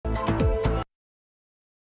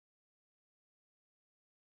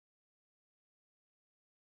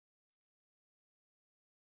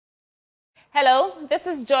Hello, this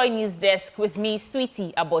is Joy News Desk with me,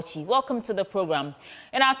 Sweetie Abochi. Welcome to the program.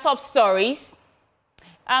 In our top stories,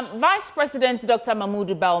 Vice President Dr. Mahmoud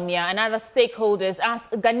Bawumia and other stakeholders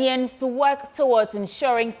ask Ghanaians to work towards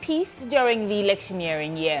ensuring peace during the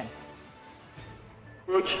electioneering year.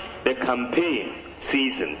 Approach the campaign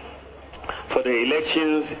season for the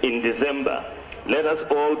elections in December. Let us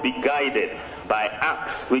all be guided by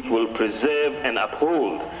acts which will preserve and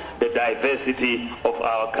uphold the diversity of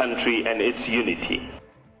our country and its unity.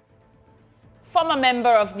 Former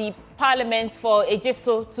member of the Parliament for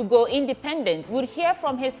Ejisu to go independent would hear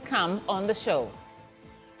from his camp on the show.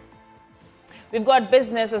 We've got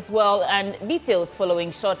business as well and details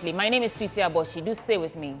following shortly. My name is Sweetie Abochi. Do stay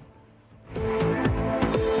with me.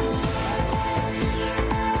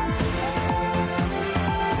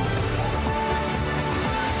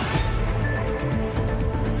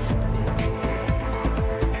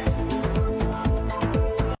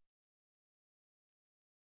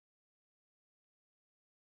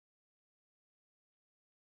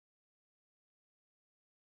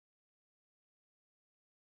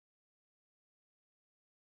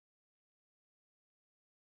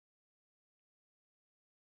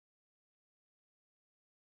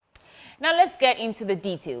 Now let's get into the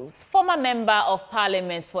details. Former member of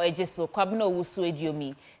Parliament for Ejisu, Kwabena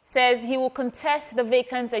Aduomi, says he will contest the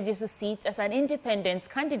vacant Ejisu seat as an independent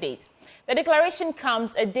candidate. The declaration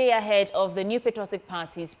comes a day ahead of the New Patriotic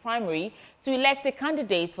Party's primary to elect a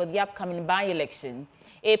candidate for the upcoming by-election.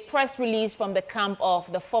 A press release from the camp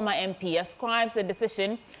of the former MP ascribes the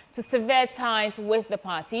decision to sever ties with the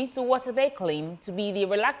party to what they claim to be the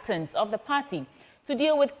reluctance of the party to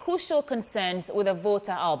deal with crucial concerns with the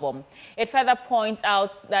voter album. It further points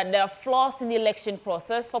out that there are flaws in the election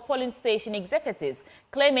process for polling station executives,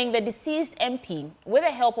 claiming the deceased MP, with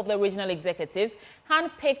the help of the regional executives,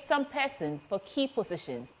 handpicked some persons for key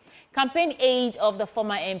positions. Campaign aide of the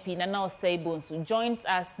former MP, Nana Osei-Bonsu, joins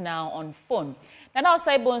us now on phone. Nana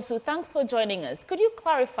Osei-Bonsu, thanks for joining us. Could you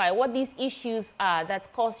clarify what these issues are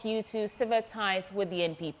that cause you to sever ties with the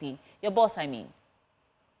NPP? Your boss, I mean.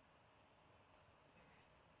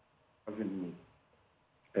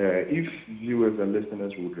 If viewers and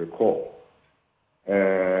listeners would recall,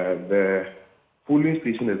 the polling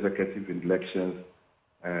station executive elections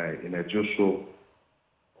in Ejisu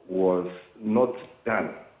was not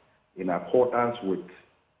done in accordance with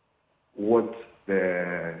what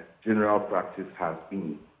the general practice has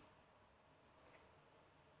been.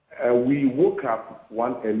 We woke up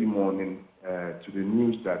one early morning to the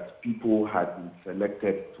news that people had been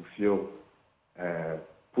selected to fill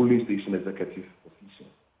polling station executive position.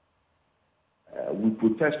 We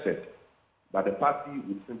protested, but the party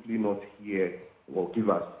would simply not hear or give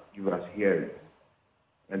us hearing.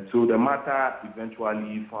 And so the matter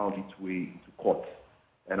eventually found its way into court.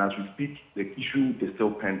 And as we speak, the issue is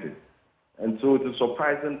still pending. And so it is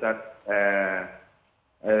surprising that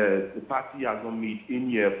the party has not made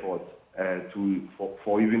any effort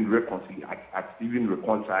for even reconciling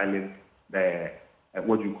the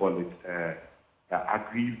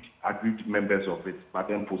aggrieved members of it, but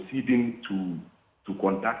then proceeding to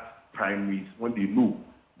conduct primaries when they know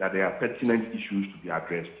that there are pertinent issues to be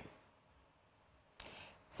addressed.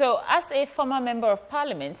 So, as a former member of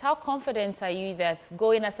Parliament, how confident are you that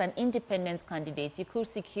going as an independent candidate, you could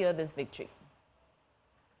secure this victory?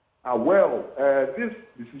 This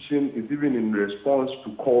decision is even in response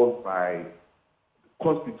to calls by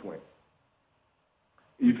constituents.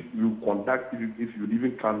 If you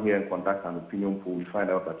even come here and conduct an opinion poll, we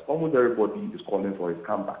find out that almost everybody is calling for his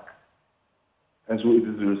comeback. And so it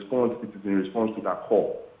is in response to that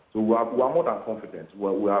call. So we are more than confident.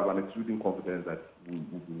 We have an extreme confidence that we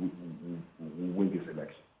will win this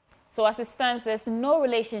election. So as it stands, there's no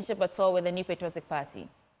relationship at all with the New Patriotic Party?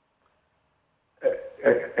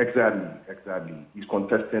 Exactly. He's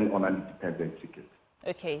contesting on an independent ticket.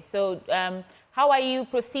 Okay, so how are you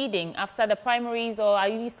proceeding after the primaries, or are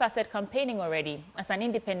you started campaigning already as an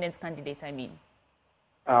independent candidate, I mean?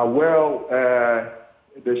 The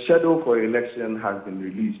schedule for election has been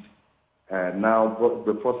released. Now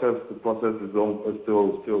the process is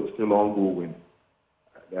still ongoing.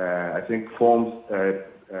 I think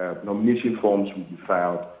nomination forms will be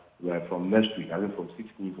filed from next week. I think from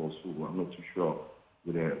 16th or so. I'm not too sure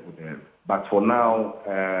but for now,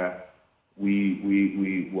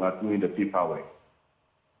 we are doing the paperwork.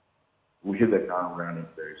 We hit the ground running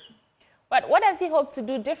very soon. But what does he hope to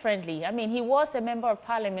do differently? I mean, he was a member of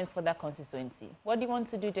Parliament for that constituency. What do you want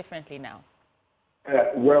to do differently now?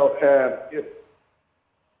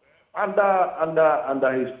 Under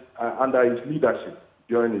his leadership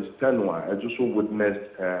during his tenure, I just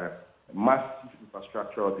witnessed massive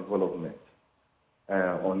infrastructural development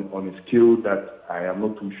on a scale that I am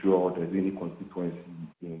not too sure there's any constituency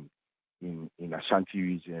in Ashanti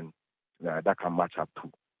region that can match up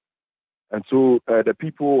to. And so the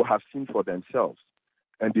people have seen for themselves,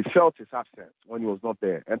 and they felt his absence when he was not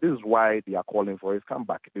there. And this is why they are calling for his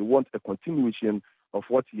comeback. They want a continuation of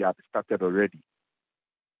what he had started already.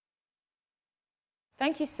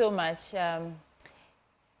 Thank you so much.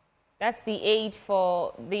 That's the aid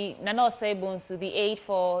for the Nana Osei-Bonsu, the aid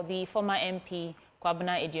for the former MP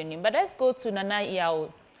Kwabena Aduomi. But let's go to Nana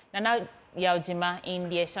Yaojima in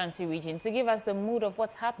the Ashanti region to give us the mood of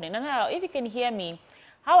what's happening. Nana, if you can hear me,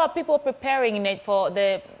 how are people preparing it for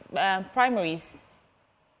the primaries?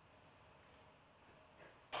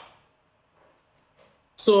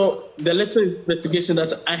 So the little investigation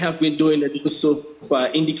that I have been doing so far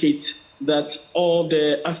indicates that all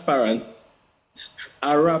the aspirants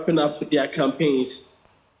are wrapping up their campaigns.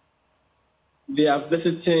 They are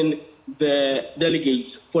visiting the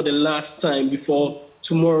delegates for the last time before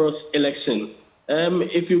tomorrow's election.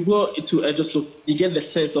 If you go to Ejisu, you get the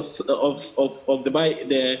sense of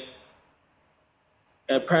the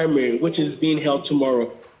primary, which is being held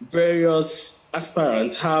tomorrow. Various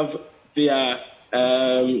aspirants have their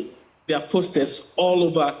posters all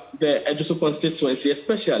over the Ejisu constituency,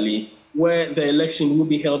 especially where the election will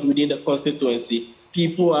be held within the constituency.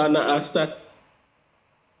 People are now starting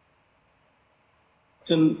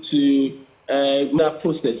to their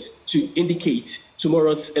posters to indicate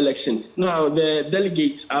tomorrow's election. Now, the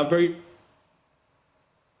delegates are very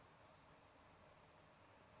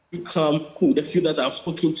calm, cool. The few that I've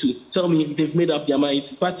spoken to tell me they've made up their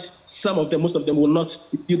minds, but most of them will not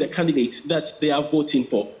be the candidates that they are voting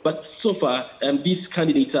for. But so far, these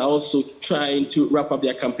candidates are also trying to wrap up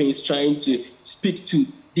their campaigns, trying to speak to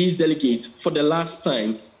these delegates for the last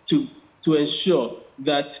time to ensure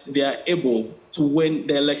that they are able to win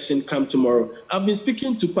the election come tomorrow. I've been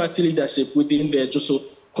speaking to party leadership within the Ejisu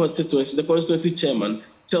constituency. The constituency chairman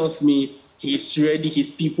tells me he's ready, his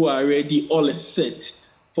people are ready, all is set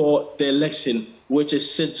for the election, which is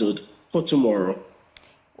scheduled for tomorrow.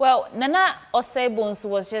 Well, Nana Osei-Bonsu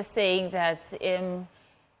was just saying that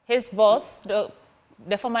his boss, the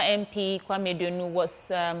former MP Kwabena Aduomi,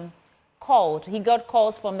 was called. He got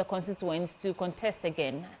calls from the constituents to contest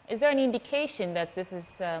again. Is there any indication that this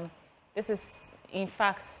is in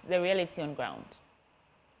fact the reality on ground?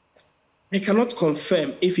 I cannot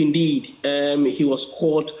confirm if indeed he was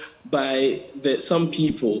called by some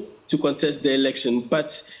people to contest the election,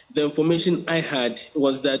 but the information I had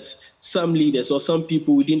was that some leaders or some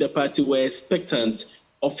people within the party were expectant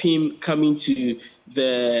of him coming to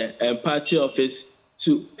the party office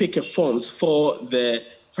to pick up forms for the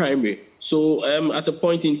primary. So at a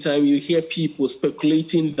point in time, you hear people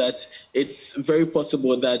speculating that it's very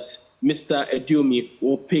possible that Mr. Aduomi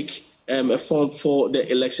will pick a form for the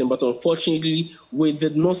election. But unfortunately, we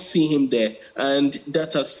did not see him there. And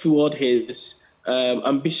that has fueled his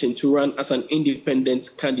ambition to run as an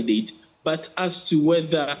independent candidate. But as to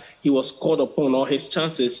whether he was called upon or his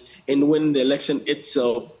chances in winning the election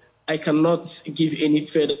itself, I cannot give any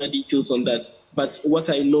further details on that. But what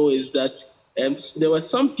I know is that there were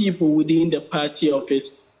some people within the party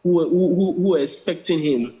office who were expecting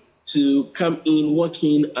him to come in, walk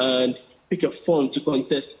in, and pick a form to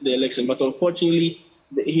contest the election. But unfortunately,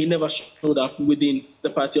 he never showed up within the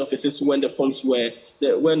party offices when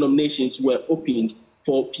when nominations were opened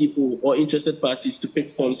for people or interested parties to pick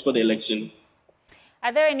forms for the election.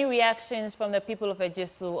 Are there any reactions from the people of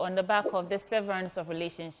Ejisu on the back of the severance of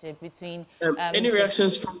relationship between any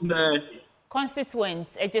reactions from the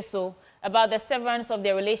constituents Ejisu about the severance of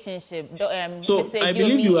their relationship? So Mr. I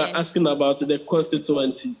believe you are and asking about the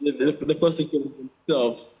constituency, the constituent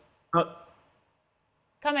itself.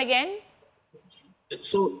 Come again?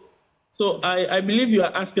 So I believe you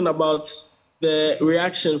are asking about the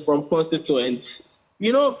reaction from constituents.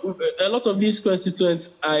 You know, a lot of these constituents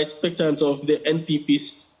are expectant of the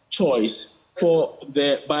NPP's choice for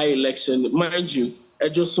the by-election. Mind you,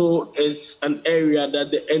 Ejisu is an area that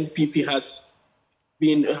the NPP has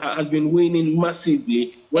been winning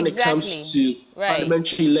massively when it comes to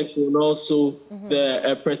parliamentary election and also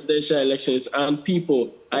the presidential elections. And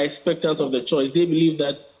people are expectant of the choice. They believe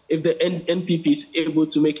that if the NPP is able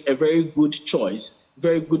to make a very good choice,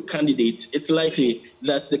 very good candidate, it's likely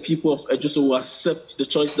that the people of Ejisu will accept the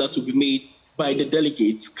choice that will be made by the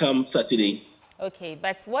delegates come Saturday. Okay,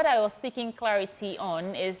 but what I was seeking clarity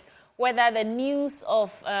on is whether the news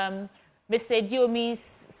of Mr.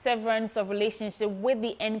 Aduomi's severance of relationship with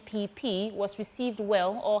the NPP was received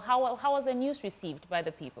well, or how was the news received by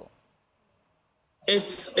the people?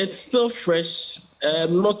 It's still fresh.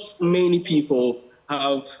 Not many people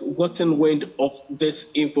have gotten wind of this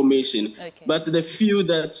information. Okay. But the few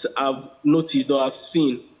that I've noticed or I've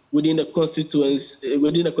seen within the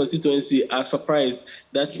constituency are surprised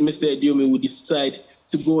that Mr. Aduomi would decide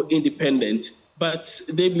to go independent. But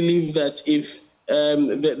they believe that if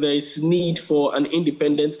there is need for an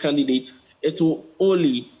independent candidate, it will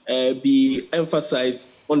only be emphasized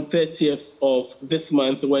on 30th of this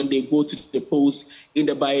month when they go to the polls in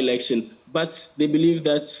the by-election. But they believe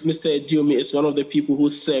that Mr. Aduomi is one of the people who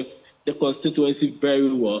served the constituency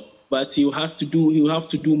very well. But he will have to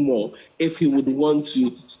do more if he would want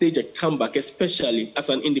to stage a comeback, especially as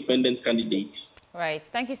an independent candidate. Right.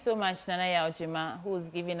 Thank you so much, Nanaya Ojima, who's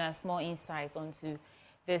giving us more insights onto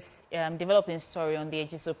this developing story on the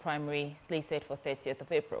Ejisu primary slated for 30th of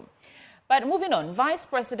April. But moving on, Vice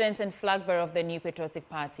President and flag bearer of the New Patriotic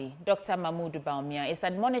Party, Dr. Mahmoud Bawumia, is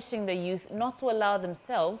admonishing the youth not to allow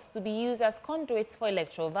themselves to be used as conduits for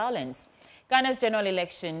electoral violence. Ghana's general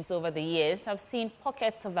elections over the years have seen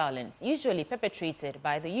pockets of violence, usually perpetrated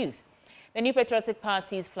by the youth. The New Patriotic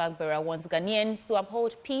Party's flag bearer wants Ghanaians to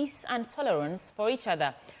uphold peace and tolerance for each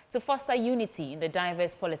other to foster unity in the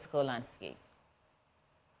diverse political landscape.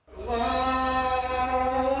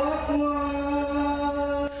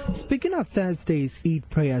 Speaking at Thursday's Eid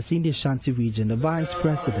prayers in the Ashanti region, the Vice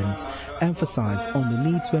President emphasized on the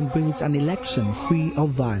need to embrace an election free of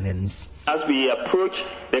violence. As we approach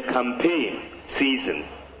the campaign season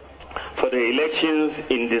for the elections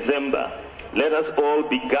in December, let us all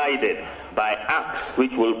be guided by acts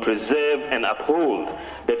which will preserve and uphold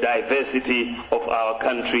the diversity of our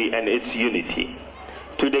country and its unity.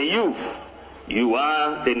 To the youth, you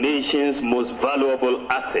are the nation's most valuable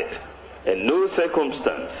asset. And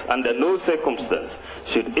under no circumstance,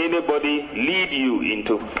 should anybody lead you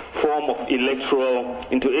into any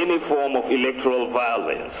form of electoral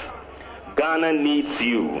violence. Ghana needs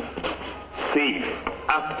you, safe,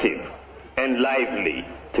 active, and lively,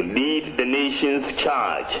 to lead the nation's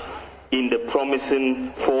charge in the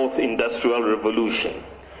promising fourth industrial revolution.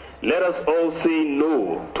 Let us all say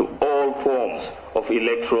no to all forms of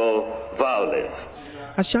electoral violence.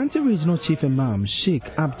 Ashanti Regional Chief Imam Sheikh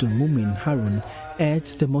Abdul Mumin Harun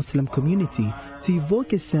urged the Muslim community to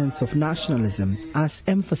evoke a sense of nationalism as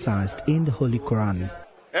emphasized in the Holy Quran.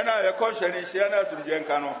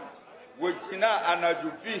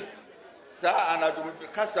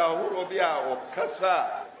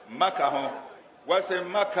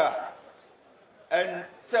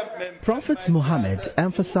 Prophet Muhammad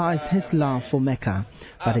emphasized his love for Mecca,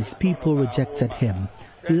 but his people rejected him.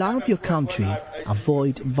 Love your country,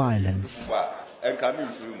 avoid violence.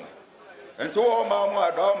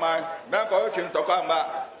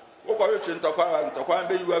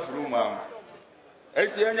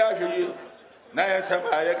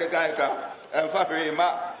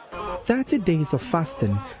 "30 days of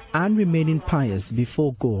fasting and remaining pious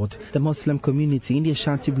before God, the Muslim community in the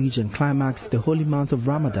Ashanti region climaxed the holy month of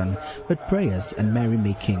Ramadan with prayers and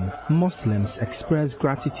merrymaking. Muslims expressed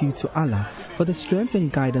gratitude to Allah for the strength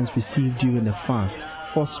and guidance received during the fast,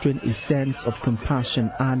 fostering a sense of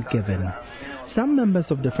compassion and giving. Some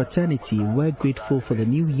members of the fraternity were grateful for the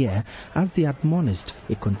new year as they admonished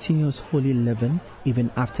a continuous holy living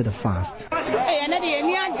even after the fast.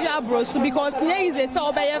 Because there is a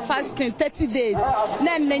fasting 30 days.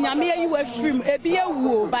 Then you were free.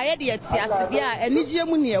 By the and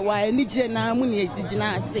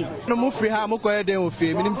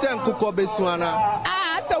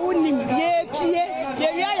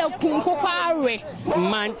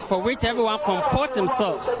month for which everyone comports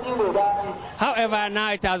themselves. However,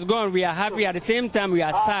 now it has gone. We are happy. At the same time, we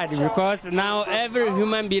are sad because now every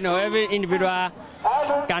human being or every individual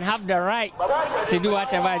can have the right to do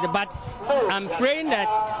whatever. But I'm praying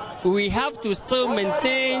that we have to still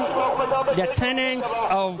maintain the tenets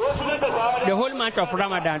of the whole month of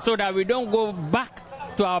Ramadan so that we don't go back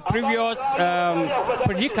to our previous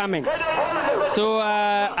predicaments. So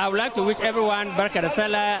I would like to wish everyone Barakat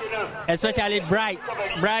Salah, especially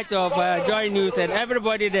Bright of Joy News and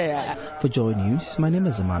everybody there. For Joy News, my name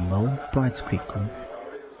is Emmanuel Bright Kweku.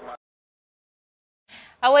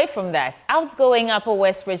 Away from that, outgoing Upper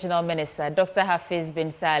West Regional Minister Dr. Hafiz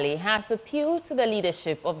bin Salih has appealed to the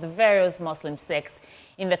leadership of the various Muslim sects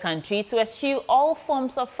in the country to eschew all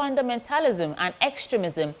forms of fundamentalism and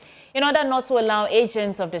extremism in order not to allow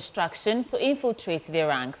agents of destruction to infiltrate their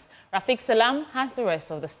ranks. Rafiq Salam has the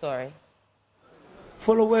rest of the story.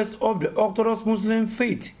 Followers of the Orthodox Muslim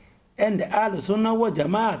faith and the Al-Sunnah wal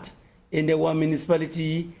Jamaat in the one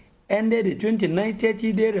municipality ended the 29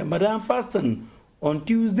 30-day Ramadan fasting on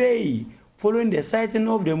Tuesday, following the sighting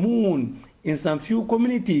of the moon in some few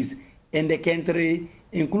communities in the country,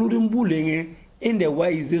 including Bulenge in the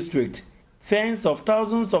Wais district. Tens of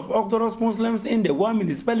thousands of Orthodox Muslims in the one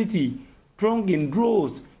municipality thronged in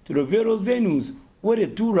droves to the various venues where the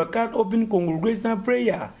 2 rakat open congregational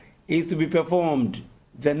prayer is to be performed.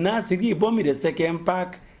 The Nasiri Bomi II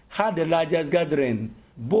Park had the largest gathering.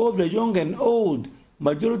 Both the young and old,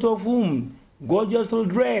 majority of whom gorgeously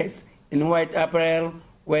dressed in white apparel,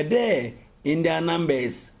 were there in their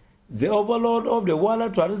numbers. The overlord of the Wala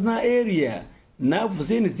traditional area, Naf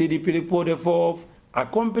Hussein Sidi Pilipo IV,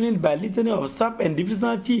 accompanied by litany of sub and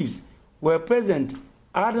divisional chiefs, were present,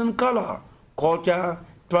 adding color, culture,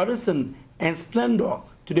 tradition, and splendor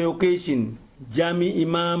to the occasion. Jami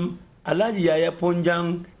Imam Alhaji Yaya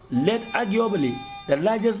Ponjang led arguably the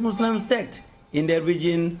largest Muslim sect in the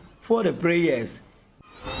region for the prayers.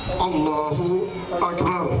 Allahu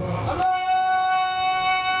Akbar.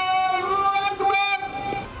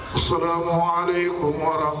 Assalamu alaikum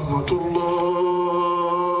wa rahmatullah.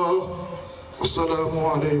 Assalamu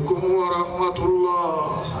alaikum wa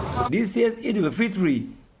rahmatullah. This year's ul-Fitr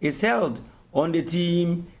is held on the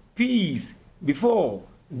theme Peace before,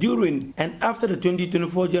 during, and after the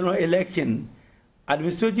 2024 general election.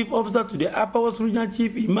 Administrative officer to the Upper West Regional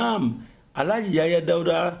Chief Imam Alhaji Yaya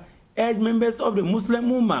Dauda urged members of the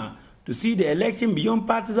Muslim Ummah to see the election beyond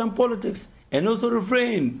partisan politics and also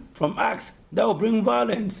refrain from acts that will bring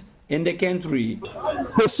violence in the country.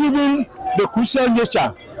 Perceiving the crucial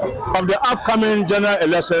nature of the upcoming general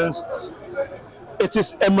elections, it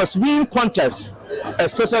is a must-win contest,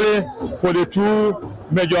 especially for the 2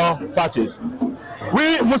 major parties.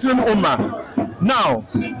 We Muslim Ummah now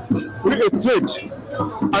reiterate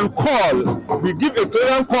and we give a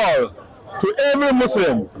clear call to every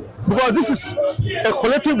Muslim, because this is a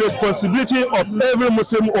collective responsibility of every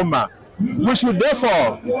Muslim Ummah. We should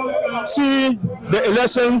therefore see the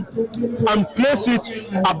election and place it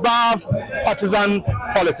above partisan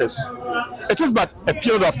politics. It is but a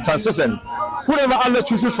period of transition. Whoever Allah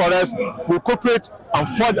chooses for us will cooperate and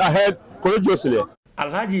forge ahead courageously.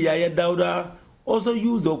 Alhaji Yaya Dauda also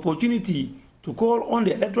used the opportunity to call on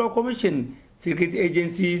the Electoral Commission, security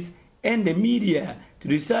agencies, and the media to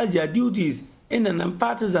discharge their duties in an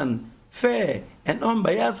nonpartisan, fair, and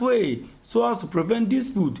unbiased way so as to prevent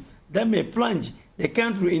dispute that may plunge the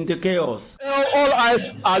country into chaos. All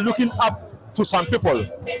eyes are looking up to some people.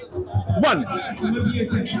 1,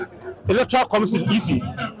 Electoral Commission easy.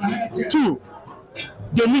 2,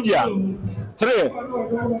 the media. 3,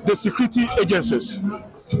 the security agencies.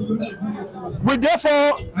 We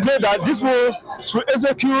therefore pray that this will should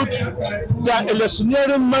execute their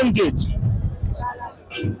electioneering mandate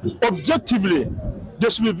objectively. They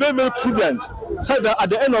should be very, very prudent, so that at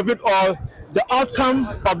the end of it all, the outcome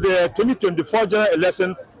of the 2024 general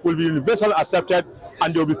election will be universally accepted,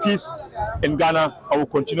 and there will be peace in Ghana, and will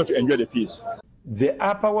continue to enjoy the peace. The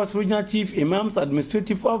Upper West Regional Chief Imam's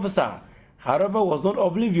administrative officer, however, was not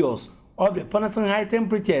oblivious of the punishing high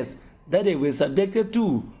temperatures that they were subjected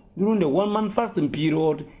to during the 1-month fasting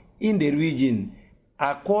period in the region.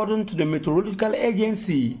 According to the Meteorological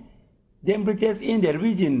Agency, temperatures in the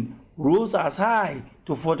region rose as high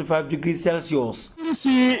to 45 degrees Celsius. We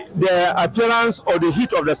see the appearance or the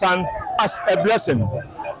heat of the sun as a blessing,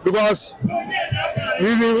 because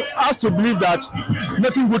we will ask to believe that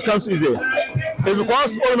nothing good comes easy. It's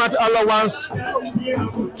because Almighty Allah wants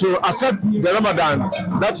to accept the Ramadan,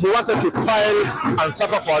 that He wanted to toil and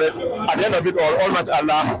suffer for it. At the end of it all, Almighty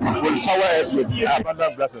Allah will shower us with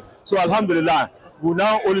abundant blessings. So Alhamdulillah, we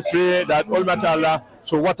now only pray that Almighty Allah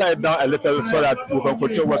should water it down a little so that we can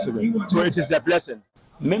continue worshiping. So it is a blessing.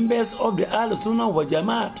 Members of the Al-Sunnah wa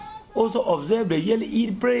Jamaat also observed the yearly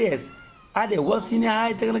Eid prayers at the West Senior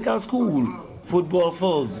High Technical School football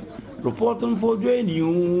field. Reporting for Joy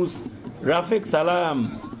News, Rafiq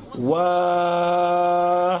Salam.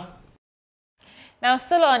 Wow. Now,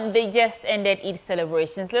 still on the just ended Eid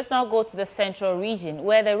celebrations, let's now go to the Central region,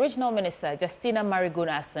 where the Regional Minister, Justina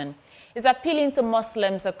Marigonasan, is appealing to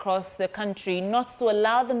Muslims across the country not to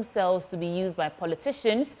allow themselves to be used by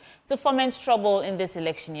politicians to foment trouble in this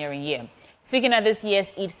electioneering year. Speaking at this year's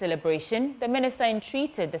Eid celebration, the minister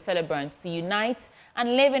entreated the celebrants to unite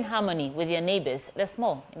and live in harmony with their neighbors. There's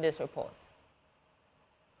more in this report.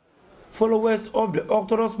 Followers of the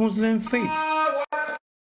Orthodox Muslim faith.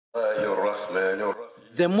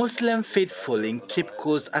 The Muslim faithful in Cape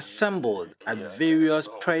Coast assembled at various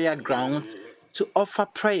prayer grounds to offer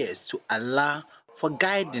prayers to Allah for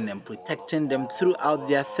guiding and protecting them throughout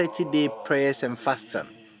their 30-day prayers and fasting.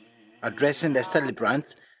 Addressing the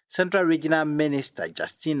celebrants, Central Regional Minister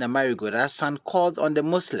Justina Marigonasan called on the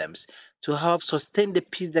Muslims to help sustain the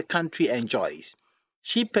peace the country enjoys.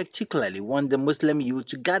 She particularly warned the Muslim youth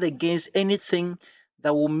to guard against anything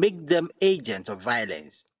that will make them agents of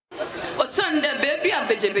violence.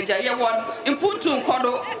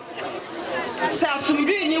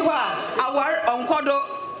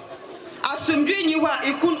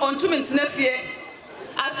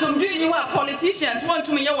 Politicians want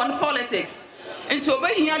to make one politics.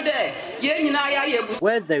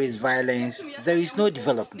 Where there is violence, there is no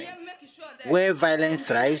development. Where violence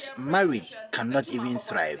thrives, marriage cannot even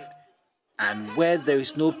thrive. And where there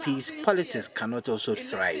is no peace, politics cannot also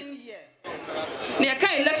thrive.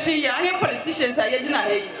 Politicians are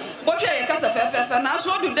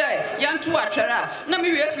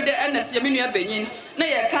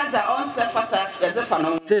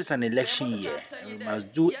this is an election year, and we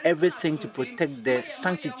must do everything to protect the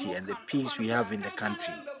sanctity and the peace we have in the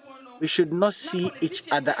country. We should not see each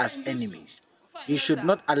other as enemies. You should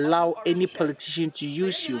not allow any politician to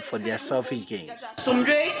use you for their selfish gains.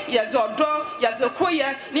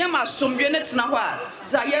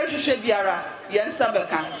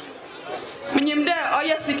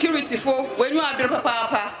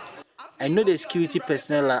 I know the security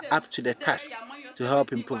personnel are up to the task to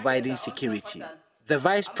help in providing security. The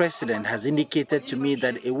Vice President has indicated to me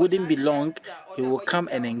that it wouldn't be long, he will come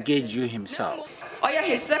and engage you himself.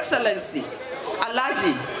 His Excellency,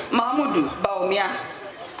 Alaji Mahmudu Baumia.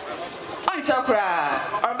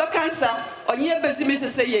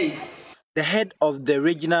 The head of the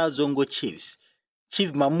regional Zongo chiefs,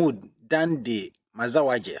 Chief Mahmoud Dande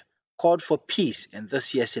Mazawaje, called for peace in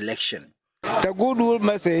this year's election. The goodwill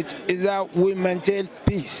message is that we maintain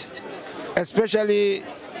peace, especially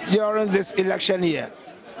during this election year.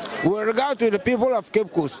 With regard to the people of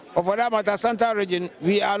Cape Coast, or for that matter, Santa region,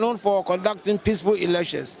 we are known for conducting peaceful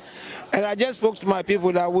elections. And I just spoke to my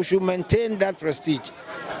people that we should maintain that prestige.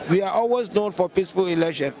 We are always known for peaceful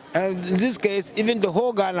election. And in this case, even the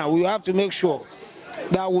whole Ghana, we have to make sure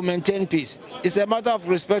that we maintain peace. It's a matter of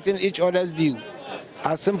respecting each other's view.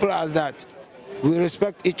 As simple as that. We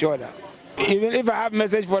respect each other. Even if I have a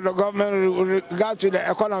message for the government with regard to the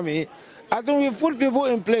economy, I think we put people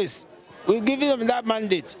in place. We're giving them that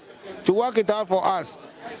mandate to work it out for us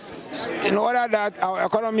in order that our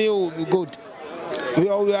economy will be good. We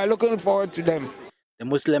are looking forward to them. The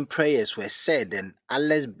Muslim prayers were said and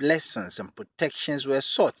Allah's blessings and protections were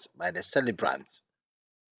sought by the celebrants.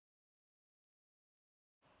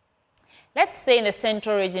 Let's stay in the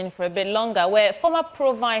Central region for a bit longer, where former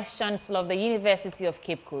Pro-Vice Chancellor of the University of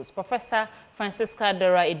Cape Coast, Professor Francisca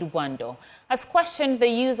Dora Edubuando, has questioned the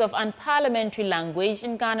use of unparliamentary language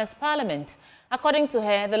in Ghana's parliament. According to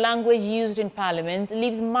her, the language used in parliament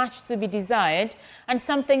leaves much to be desired, and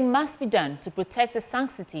something must be done to protect the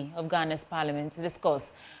sanctity of Ghana's parliament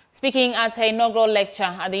discourse. Speaking at her inaugural lecture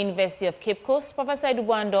at the University of Cape Coast, Professor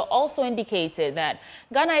Edubuando also indicated that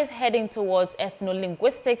Ghana is heading towards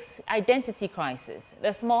ethno-linguistics identity crisis.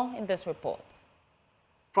 There's more in this report.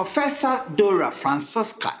 Professor Dora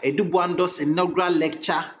Francisca Edubuando's inaugural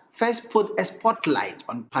lecture first put a spotlight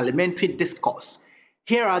on parliamentary discourse.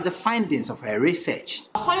 Here are the findings of her research.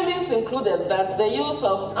 Findings included that the use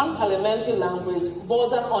of unparliamentary language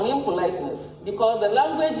bordered on impoliteness because the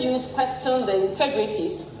language used questioned the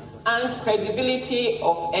integrity and credibility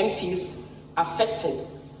of MPs affected.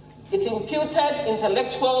 It imputed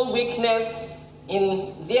intellectual weakness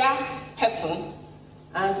in their person,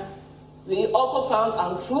 and we also found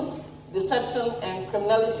untruth, deception, and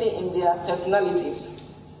criminality in their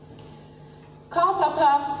personalities. Karl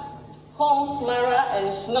Popper, Holmes, Mara,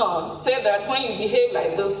 and Schnorr say that when you behave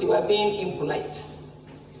like this, you are being impolite.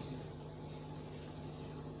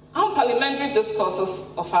 Unparliamentary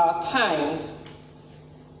discourses of our times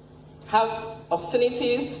have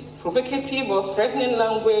obscenities, provocative or threatening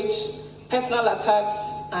language, personal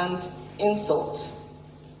attacks, and insults.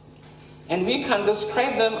 And we can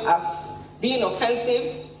describe them as being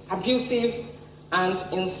offensive, abusive, and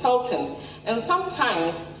insulting. And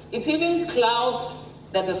sometimes it even clouds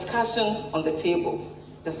the discussion on the table,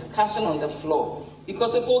 discussion on the floor,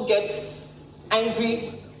 because people get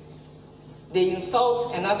angry, they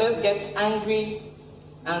insult, and others get angry,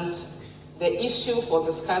 and the issue for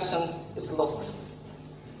discussion is lost.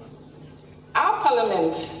 Our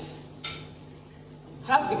parliament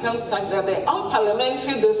has become such that the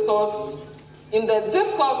unparliamentary discourse in the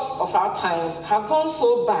discourse of our times have gone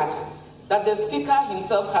so bad that the speaker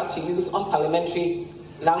himself had to use unparliamentary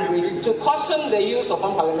language to caution the use of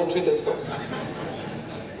unparliamentary discourse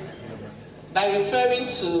by referring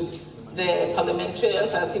to the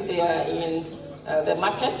parliamentarians as if they are in the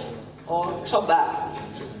market or choba.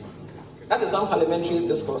 That is unparliamentary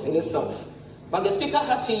discourse in itself. But the speaker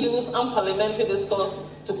had to use unparliamentary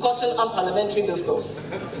discourse to caution unparliamentary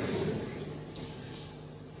discourse.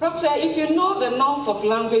 Prof. Chair, if you know the norms of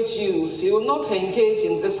language use, you will not engage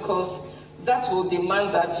in discourse that will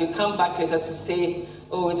demand that you come back later to say,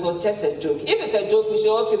 oh, it was just a joke. If it's a joke, we should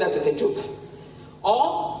all see that it's a joke.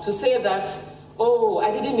 Or to say that, oh, I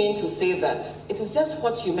didn't mean to say that. It is just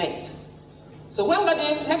what you meant. So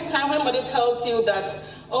next time when somebody tells you that,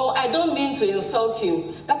 oh, I don't mean to insult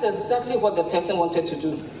you, that's exactly what the person wanted to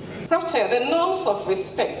do. Prof. Chair, the norms of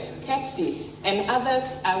respect, courtesy, and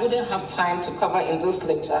others I wouldn't have time to cover in this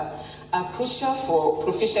lecture are crucial for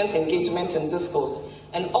proficient engagement in discourse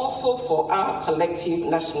and also for our collective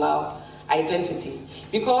national identity.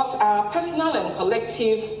 Because our personal and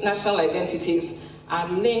collective national identities are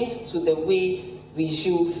linked to the way we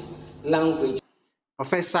use language.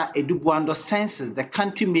 Professor Edubuando senses the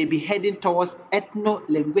country may be heading towards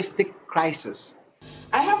ethno-linguistic crisis.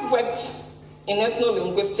 I have worked in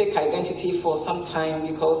ethno-linguistic identity for some time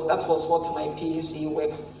because that was what my PhD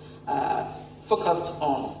work focused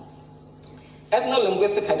on.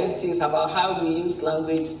 Ethno-linguistic identity is about how we use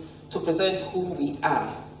language to present who we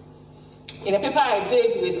are. In a paper I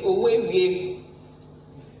did with Owewie,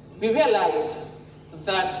 we realized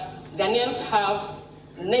that Ghanaians have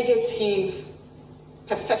negative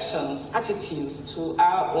perceptions, attitudes to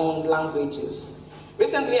our own languages.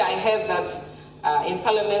 Recently I heard that in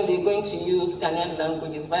Parliament they're going to use Ghanaian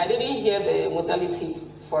languages, but I didn't hear the modality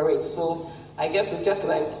for it. So I guess it's just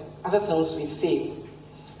like other things we say.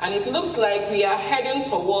 And it looks like we are heading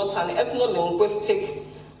towards an ethno-linguistic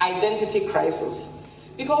identity crisis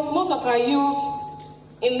because most of our youth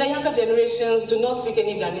in the younger generations do not speak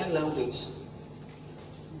any Ghanaian language.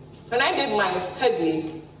 When I did my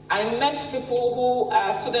study, I met people who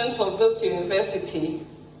are students of this university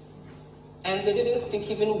and they didn't speak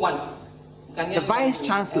even one Ghanaian The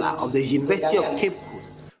Vice-Chancellor of the University of Cape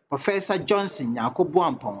Coast, Professor Johnson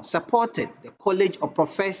Nyako-Buampong, supported the College of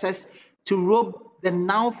Professors to rope the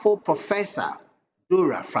now full Professor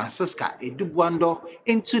Dora Francisca Edubuando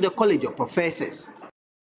into the College of Professors.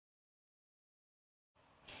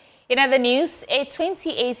 In other news, a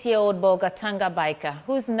 28-year-old Bolgatanga biker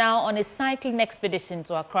who is now on a cycling expedition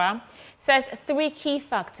to Accra says 3 key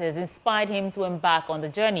factors inspired him to embark on the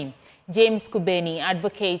journey. James Kubeni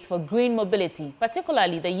advocates for green mobility,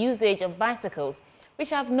 particularly the usage of bicycles, which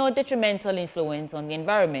have no detrimental influence on the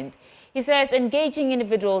environment. He says engaging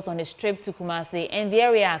individuals on his trip to Kumasi and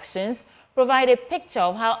their reactions provide a picture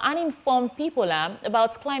of how uninformed people are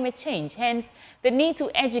about climate change, hence the need to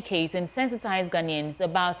educate and sensitize Ghanaians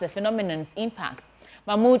about the phenomenon's impact.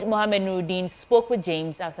 Mahmoud Mohamed Nuruddin spoke with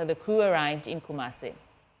James after the crew arrived in Kumasi.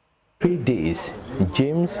 3 days,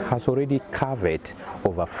 James has already covered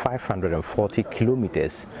over 540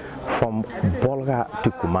 kilometers from Bolga to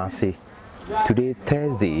Kumasi. Today,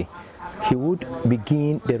 Thursday, he would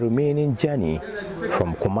begin the remaining journey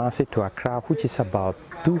from Kumasi to Accra, which is about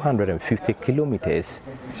 250 kilometers.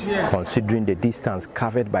 Considering the distance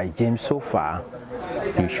covered by James so far,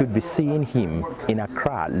 you should be seeing him in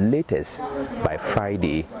Accra latest by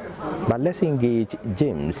Friday. But let's engage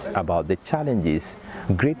James about the challenges,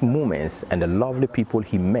 great moments, and the lovely people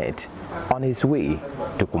he met on his way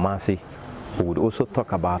to Kumasi. We would also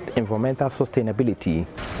talk about environmental sustainability.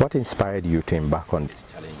 What inspired you to embark on this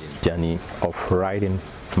challenging journey of riding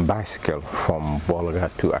bicycle from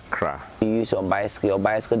Bolga to Accra? You use your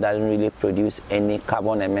bicycle doesn't really produce any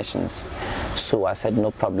carbon emissions. So I said,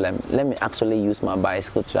 no problem. Let me actually use my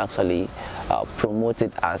bicycle to actually promote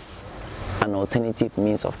it as an alternative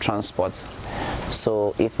means of transport.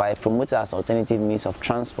 So if I promote it as alternative means of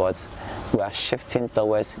transport, we are shifting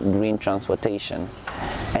towards green transportation.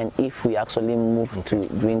 And if we actually move to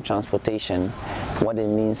green transportation, what it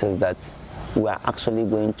means is that we are actually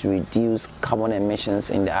going to reduce carbon emissions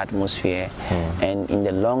in the atmosphere. And in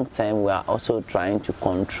the long term, we are also trying to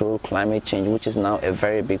control climate change, which is now a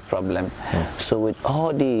very big problem. So with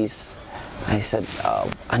all these, I said,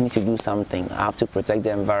 I need to do something. I have to protect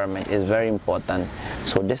the environment. It's very important.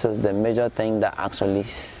 So this is the major thing that actually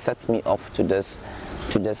sets me off to this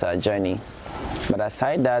journey. But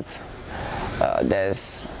aside that, there's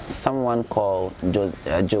someone called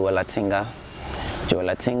Joel Atinga.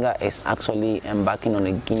 Joel Atinga is actually embarking on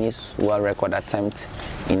a Guinness World Record attempt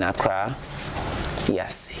in Accra.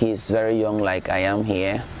 Yes, he's very young like I am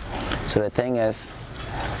here. So the thing is,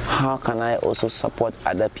 how can I also support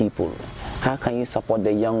other people? How can you support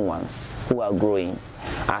the young ones who are growing?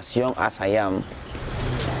 As young as I am,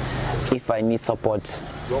 if I need support,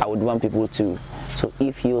 I would want people to. So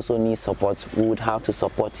if he also needs support, we would have to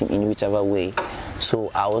support him in whichever way.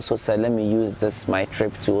 So I also said, let me use this, my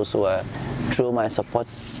trip, to also throw my support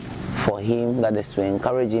for him, that is to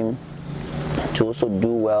encourage him to also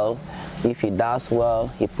do well. If he does well,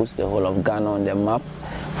 he puts the whole of Ghana on the map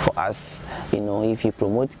for us. If you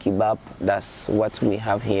promote kebab, that's what we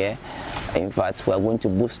have here. In fact, we are going to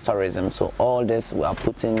boost tourism. So all this, we are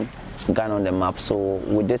putting Ghana on the map. So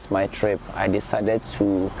with this my trip, I decided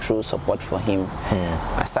to throw support for him.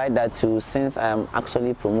 Aside that too, since I am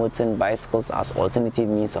actually promoting bicycles as alternative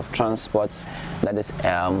means of transport, that is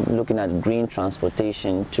looking at green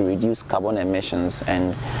transportation to reduce carbon emissions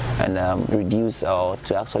and reduce or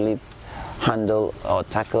to actually handle or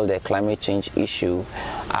tackle the climate change issue.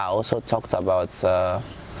 I also talked about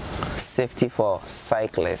safety for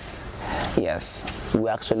cyclists. Yes, we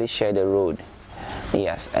actually share the road.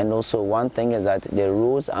 Yes, and also one thing is that the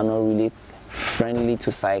roads are not really friendly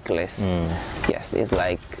to cyclists. Yes, it's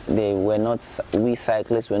like we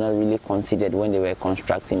cyclists were not really considered when they were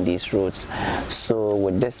constructing these roads. So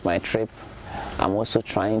with this my trip, I'm also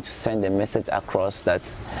trying to send a message across that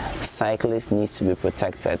cyclists need to be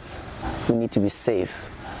protected. We need to be safe.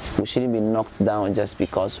 We shouldn't be knocked down just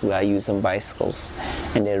because we are using bicycles.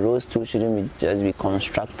 And the roads too shouldn't just be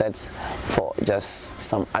constructed for just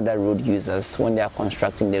some other road users. When they are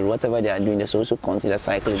constructing the road, whatever they are doing, they should also consider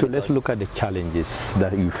cycling. So let's look at the challenges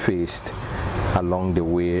that you faced along the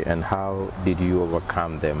way and how did you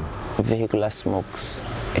overcome them? Vehicular smokes.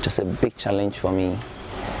 It was a big challenge for me.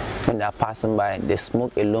 When they are passing by, the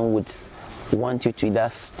smoke alone would want you to either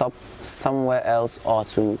stop somewhere else or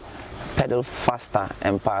to pedal faster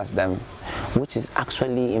and pass them, which is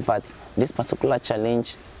actually, in fact, this particular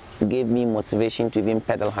challenge gave me motivation to even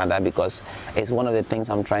pedal harder because it's one of the things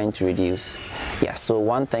I'm trying to reduce. Yeah, so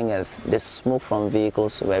one thing is the smoke from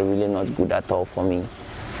vehicles were really not good at all for me.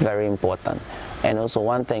 Very important. And also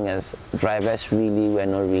one thing is drivers really were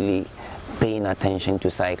not really paying attention to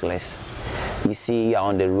cyclists. You see you're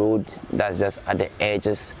on the road that's just at the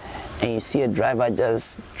edges and you see a driver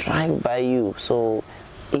just drive by you. So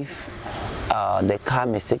if the car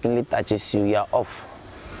mistakenly touches you, you're off.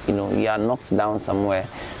 You are knocked down somewhere.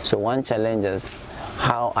 So one challenge is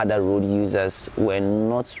how other road users were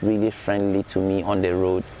not really friendly to me on the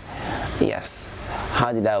road. Yes.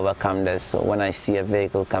 How did I overcome this? So when I see a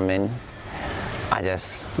vehicle coming, I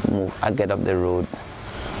just move. I get up the road.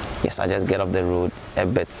 Yes, I just get up the road a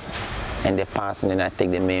bit and they pass and then I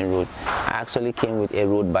take the main road. I actually came with a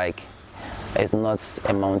road bike. It's not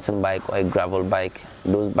a mountain bike or a gravel bike.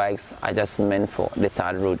 Those bikes are just meant for the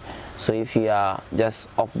third road. So if you are just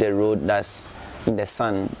off the road that's in the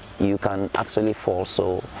sun, you can actually fall.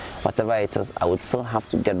 So whatever it is, I would still have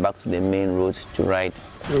to get back to the main road to ride.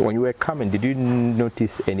 When you were coming, did you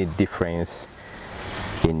notice any difference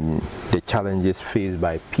in the challenges faced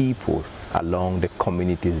by people along the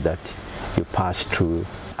communities that you passed through?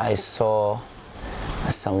 I saw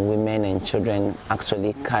some women and children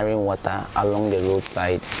actually carrying water along the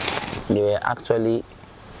roadside. They were actually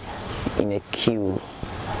in a queue.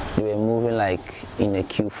 They were moving like in a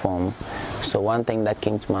queue form. So one thing that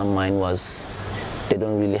came to my mind was they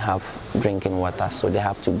don't really have drinking water, so they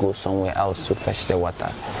have to go somewhere else to fetch the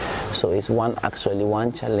water. So it's one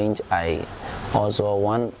challenge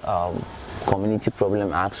one community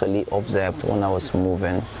problem I actually observed when I was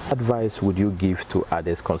moving. What advice would you give to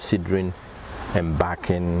others considering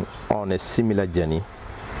embarking on a similar journey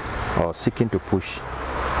or seeking to push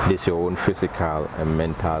your own physical and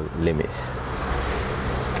mental limits?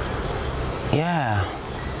 Yeah,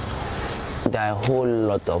 there are a whole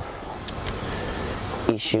lot of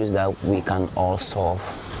issues that we can all solve,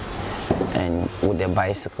 and with the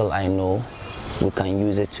bicycle I know we can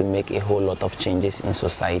use it to make a whole lot of changes in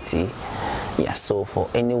society. Yeah, so for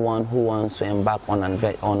anyone who wants to embark on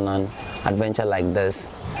an adventure like this,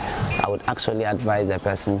 I would actually advise the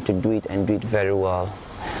person to do it and do it very well.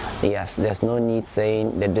 Yes, there's no need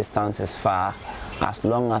saying the distance is far, as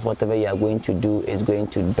long as whatever you are going to do is going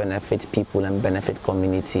to benefit people and benefit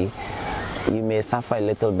community. You may suffer a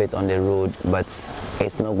little bit on the road, but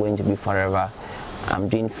it's not going to be forever. I'm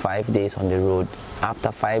doing 5 days on the road.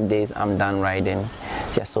 After 5 days, I'm done riding.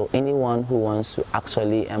 Yeah, so anyone who wants to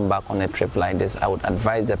actually embark on a trip like this, I would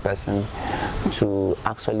advise the person to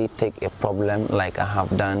actually take a problem like I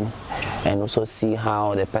have done and also see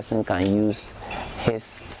how the person can use his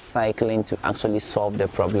cycling to actually solve the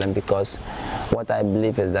problem, because what I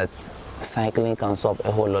believe is that cycling can solve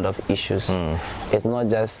a whole lot of issues. It's not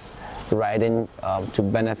just riding to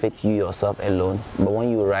benefit you yourself alone, but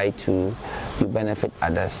when you ride you benefit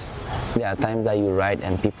others. There are times that you ride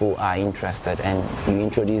and people are interested and you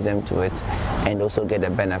introduce them to it and also get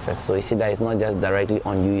the benefits. So you see that it's not just directly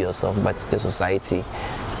on you yourself, but the society.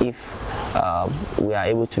 If we are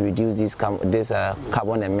able to reduce these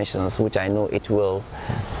carbon emissions, which I know it will,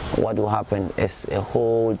 what will happen is a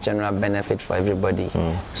whole general benefit for everybody.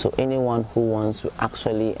 So anyone who wants to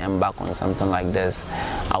actually embark on something like this,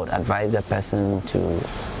 I would advise the person to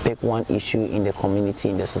pick one issue in the community,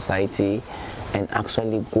 in the society, and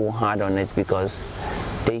actually go hard on it, because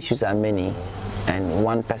the issues are many and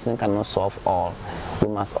one person cannot solve all. We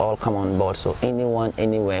must all come on board. So anyone,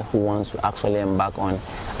 anywhere who wants to actually embark on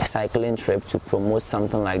a cycling trip to promote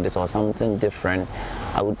something like this or something different,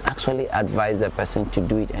 I would actually advise the person to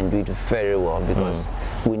do it and do it very well, because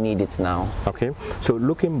we need it now. Okay, so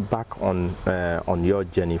looking back on your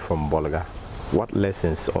journey from Bolga, what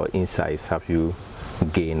lessons or insights have you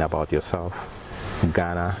gained about yourself,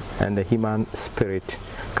 Ghana, and the human spirit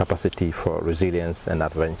capacity for resilience and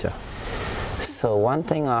adventure? So one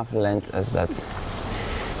thing I've learned is that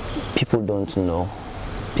people don't know.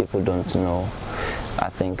 I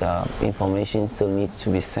think information still needs to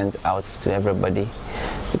be sent out to everybody,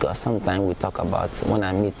 because sometimes we talk about, when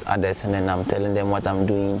I meet others and then I'm telling them what I'm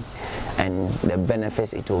doing and the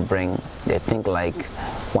benefits it will bring, they think like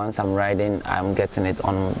once I'm riding, I'm getting it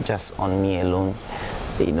on just on me alone,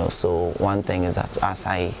 you know. So one thing is that as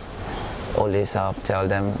I always tell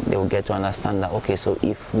them, they will get to understand that, okay, so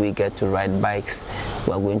if we get to ride bikes,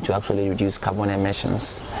 we're going to actually reduce carbon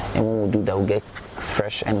emissions, and when we do that, we'll get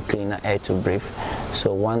fresh and cleaner air to breathe.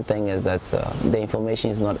 So one thing is that the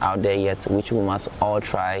information is not out there yet, which we must all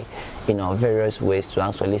try in our various ways to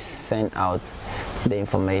actually send out the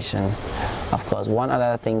information. Of course, one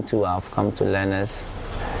other thing too I've come to learn is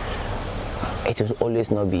it will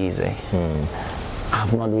always not be easy.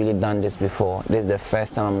 I've not really done this before. This is the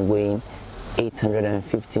first time I'm going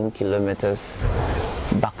 815 kilometers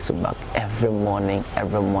back to back every morning.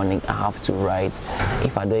 I have to ride.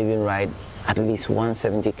 If I don't even ride at least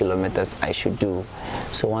 170 kilometers, I should do.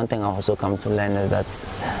 So one thing I've also come to learn is that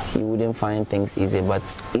you wouldn't find things easy, but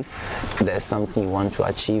if there's something you want to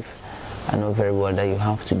achieve, I know very well that you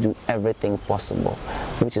have to do everything possible,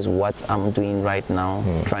 which is what I'm doing right now,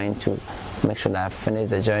 trying to make sure that I finish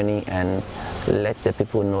the journey and let the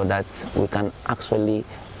people know that we can actually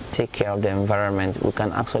take care of the environment. We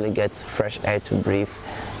can actually get fresh air to breathe.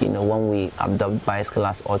 You know, when we adopt bicycle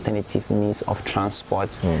as alternative means of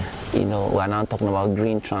transport, you know, we are now talking about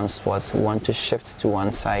green transports. We want to shift to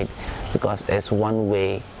one side, because it's one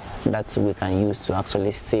way that we can use to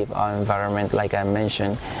actually save our environment. Like I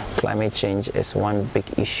mentioned, climate change is one big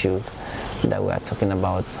issue that we are talking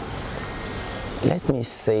about. Let me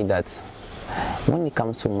say that when it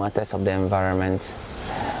comes to matters of the environment,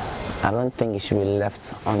 I don't think it should be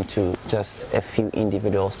left onto just a few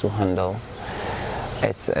individuals to handle.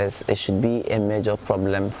 It should be a major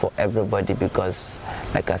problem for everybody, because,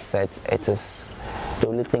 like I said, it is the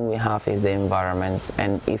only thing we have is the environment,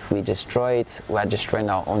 and if we destroy it, we are destroying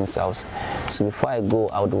our own selves. So before I go,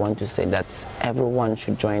 I would want to say that everyone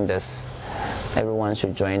should join this. Everyone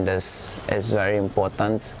should join this. It's very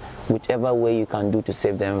important. Whichever way you can do to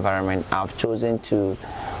save the environment. I've chosen to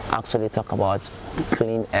actually talk about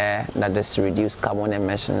clean air, that is to reduce carbon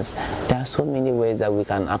emissions. There are so many ways that we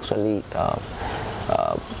can actually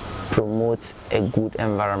promote a good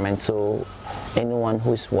environment. So anyone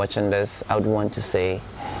who is watching this, I would want to say,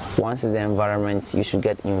 once it's the environment, you should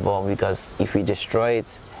get involved, because if you destroy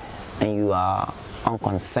it and you are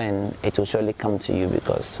unconcerned, it will surely come to you,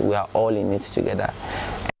 because we are all in it together.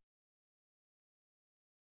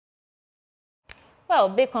 Well,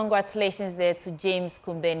 big congratulations there to James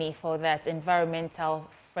Kumbeni for that environmental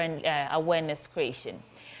awareness creation.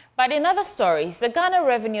 But in other stories, the Ghana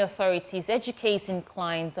Revenue Authority is educating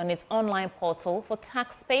clients on its online portal for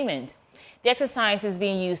tax payment. The exercise is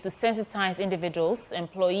being used to sensitize individuals,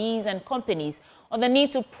 employees and companies on the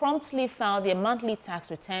need to promptly file their monthly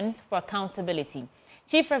tax returns for accountability.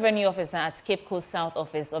 Chief Revenue Officer at Cape Coast South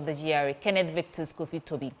Office of the GRA, Kenneth Victor Kofi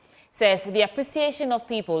Toby, says the appreciation of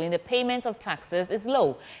people in the payment of taxes is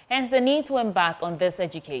low, hence the need to embark on this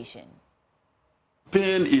education.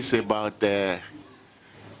 Paying is about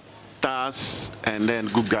tax and then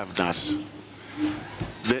good governance.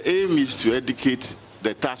 The aim is to educate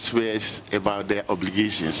the taxpayers about their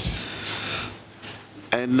obligations.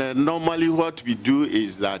 And normally what we do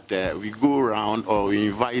is that we go around, or we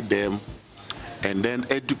invite them and then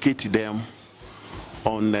educate them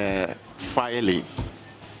on filing.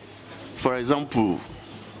 For example,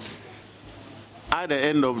 at the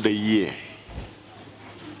end of the year,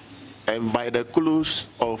 and by the close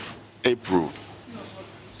of April,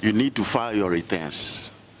 you need to file your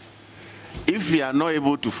returns. If you are not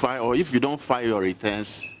able to file, or if you don't file your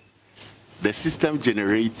returns, the system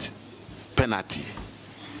generates penalty.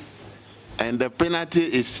 And the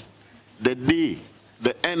penalty is the day,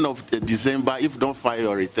 the end of December. If you don't file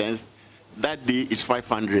your returns, that day is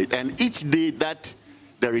 500. And each day that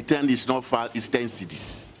the return is not filed is 10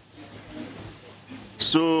 cedis.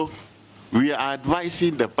 So we are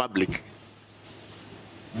advising the public,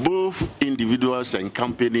 both individuals and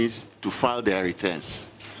companies, to file their returns.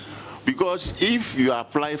 Because if you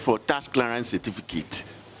apply for tax clearance certificate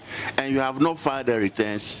and you have not filed the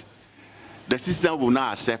returns, the system will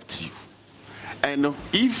not accept you. And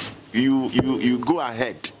if you go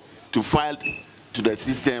ahead to file to the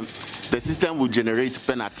system will generate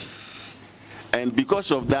penalty. And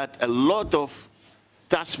because of that, a lot of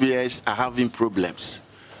taxpayers are having problems.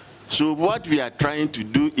 So what we are trying to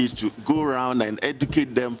do is to go around and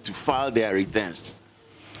educate them to file their returns.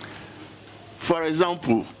 For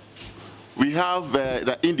example, we have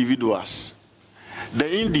the individuals.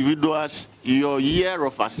 The individuals, your year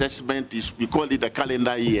of assessment is, we call it a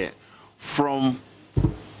calendar year, from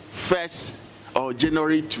 1st of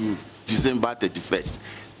January to December 31st.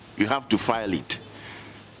 You have to file it.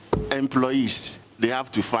 Employees, they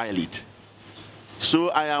have to file it. So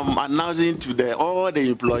I am announcing to all the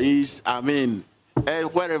employees,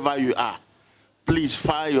 wherever you are, please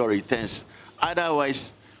file your returns.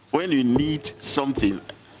 Otherwise, when you need something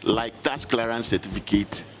like tax clearance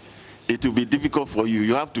certificate, it will be difficult for you.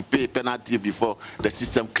 You have to pay a penalty before the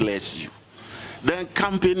system clears you. Then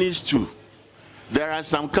companies too. There are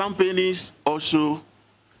some companies also,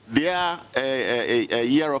 their a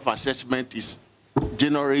year of assessment is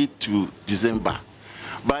January to December.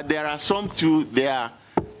 But there are some too, their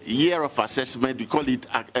year of assessment, we call it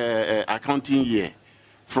accounting year,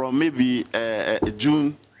 from maybe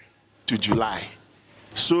June to July.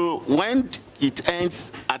 So when it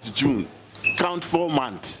ends at June, count 4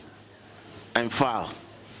 months and file.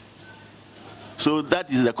 So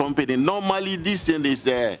that is the company. Normally this thing is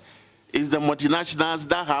the multinationals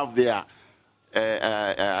that have their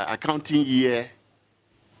accounting year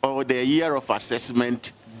or their year of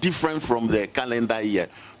assessment different from the calendar year,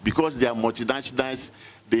 because they are multinationals.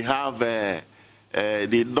 They have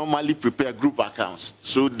they normally prepare group accounts,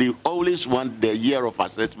 so they always want the year of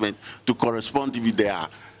assessment to correspond with their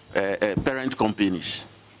parent companies.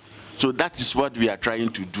 So that is what we are trying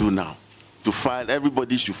to do now, to file.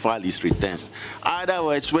 Everybody should file his returns.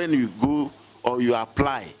 Otherwise, when you go or you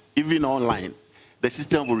apply, even online, the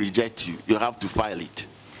system will reject you. You have to file it.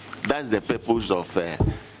 That's the purpose of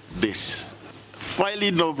this.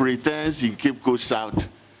 Filing of returns in Cape Coast South.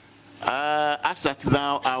 As at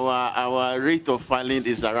now, our rate of filing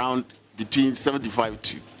is around between 75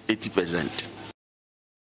 to 80%.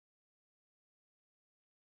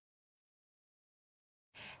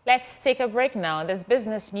 Let's take a break now. There's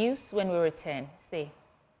business news when we return. Stay.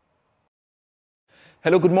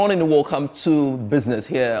 Hello, good morning and welcome to Business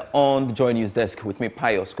here on the Joy News Desk with me,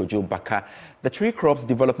 Pius Kojo Baka. The Tree Crops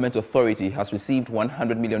Development Authority has received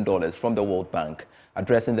 $100 million from the World Bank.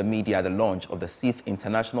 Addressing the media at the launch of the 6th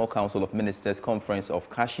International Council of Ministers Conference of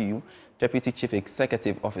Cashew, Deputy Chief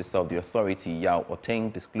Executive Officer of the authority, Yao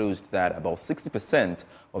Oteng, disclosed that about 60%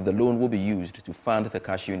 of the loan will be used to fund the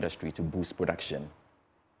cashew industry to boost production.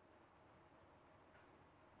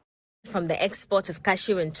 From the export of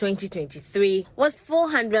cashew in 2023 was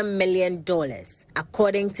 $400 million,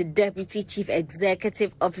 according to Deputy Chief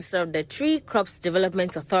Executive Officer of the Tree Crops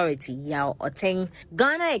Development Authority, Yao Oteng.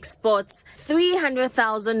 Ghana exports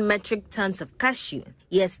 300,000 metric tons of cashew,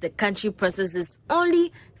 yet the country processes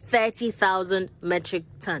only 30,000 metric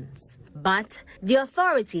tons. But the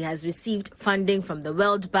authority has received funding from the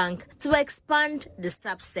World Bank to expand the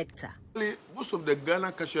subsector. Most of the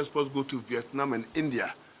Ghana cashew exports go to Vietnam and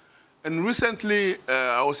India. And recently,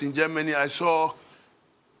 I was in Germany, I saw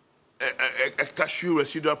a cashew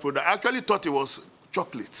residual product. I actually thought it was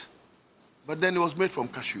chocolate, but then it was made from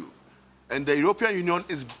cashew. And the European Union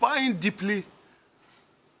is buying deeply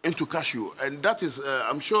into cashew. And that is,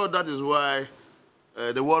 I'm sure that is why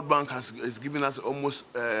the World Bank is giving us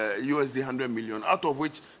almost USD 100 million, out of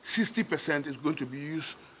which 60% is going to be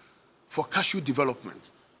used for cashew development.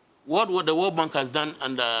 What the World Bank has done,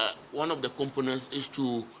 and one of the components is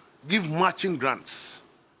to give matching grants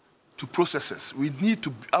to processors. We need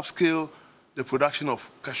to upscale the production of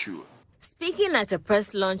cashew. Speaking at a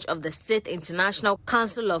press launch of the 6th International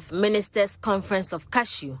Council of Ministers Conference of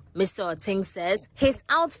Cashew, Mr. Oteng says his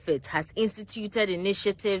outfit has instituted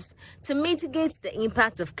initiatives to mitigate the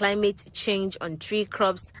impact of climate change on tree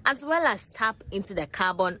crops, as well as tap into the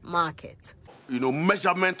carbon market.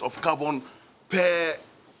 Measurement of carbon per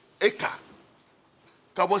acre,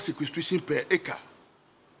 carbon sequestration per acre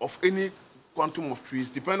of any quantum of trees,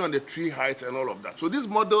 depending on the tree height and all of that. So this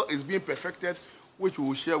model is being perfected, which we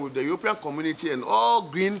will share with the European community and all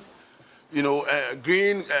green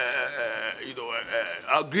green,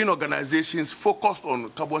 our green organizations focused on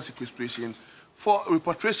carbon sequestration for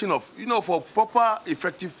repatriation of, for proper,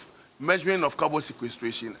 effective measurement of carbon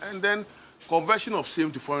sequestration, and then conversion of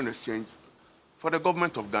same to foreign exchange for the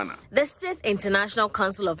government of Ghana. The 6th International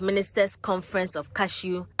Council of Ministers Conference of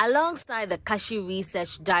Cashew, alongside the Cashew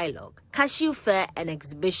Research Dialogue, Cashew Fair and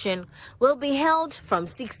Exhibition, will be held from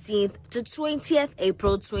 16th to 20th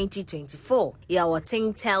April 2024. Yawa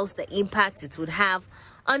Ting tells the impact it would have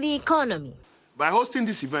on the economy. By hosting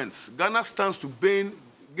these events, Ghana stands to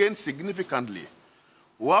gain significantly.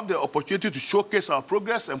 We have the opportunity to showcase our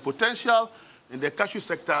progress and potential in the cashew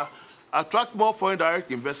sector, attract more foreign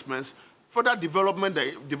direct investments, further develop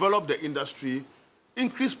the industry,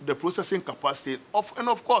 increase the processing capacity, and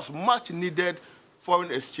of course, much needed foreign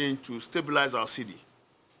exchange to stabilize our city.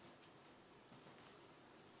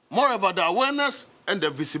 Moreover, the awareness and the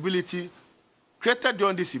visibility created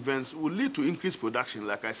during these events will lead to increased production,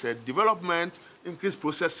 like I said, development, increased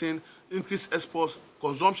processing, increased exports,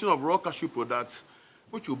 consumption of raw cashew products,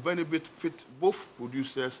 which will benefit both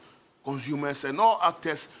producers, consumers, and all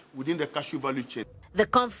actors within the cashew value chain. The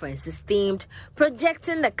conference is themed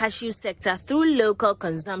Projecting the Cashew Sector Through Local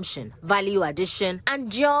Consumption, Value Addition, and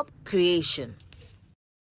Job Creation.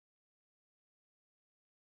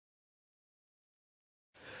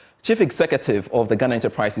 Chief Executive of the Ghana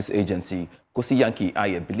Enterprises Agency, Kosi Yankee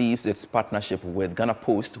Aye, believes its partnership with Ghana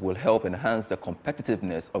Post will help enhance the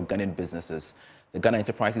competitiveness of Ghanaian businesses. The Ghana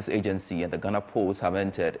Enterprises Agency and the Ghana Post have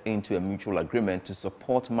entered into a mutual agreement to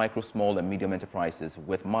support micro, small and medium enterprises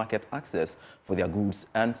with market access for their goods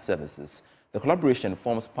and services. The collaboration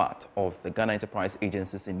forms part of the Ghana Enterprise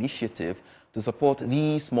Agency's initiative to support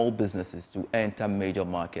these small businesses to enter major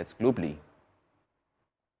markets globally.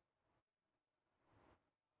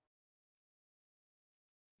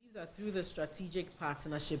 Through the strategic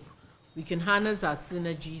partnership, we can harness our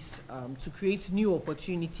synergies to create new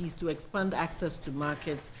opportunities to expand access to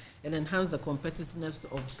markets and enhance the competitiveness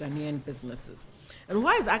of Ghanaian businesses. And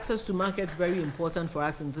why is access to markets very important for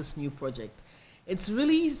us in this new project? It's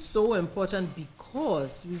really so important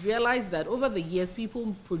because we realize that over the years,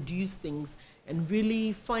 people produce things and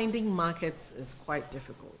really finding markets is quite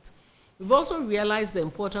difficult. We've also realized the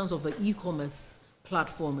importance of the e-commerce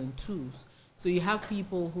platform and tools. So you have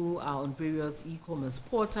people who are on various e-commerce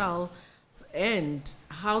portals, and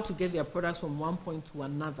how to get their products from one point to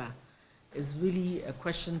another is really a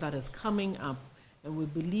question that is coming up. And we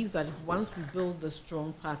believe that once we build the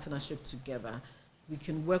strong partnership together, we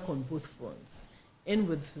can work on both fronts. And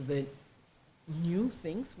with the new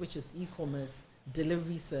things, which is e-commerce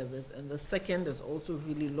delivery service, and the second is also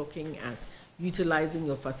really looking at utilizing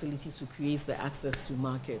your facilities to create the access to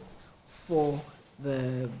markets for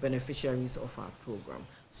the beneficiaries of our program.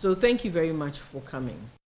 So thank you very much for coming.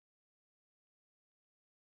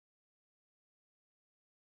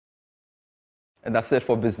 And that's it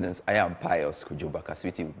for business. I am Pius Kujobaka.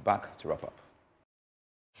 Sweetie, back to wrap up.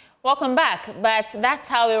 Welcome back. But that's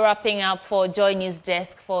how we're wrapping up for Joy News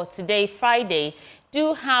Desk for today, Friday.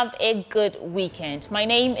 Do have a good weekend. My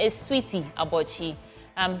name is Sweetie Abochi.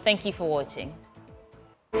 Thank you for watching.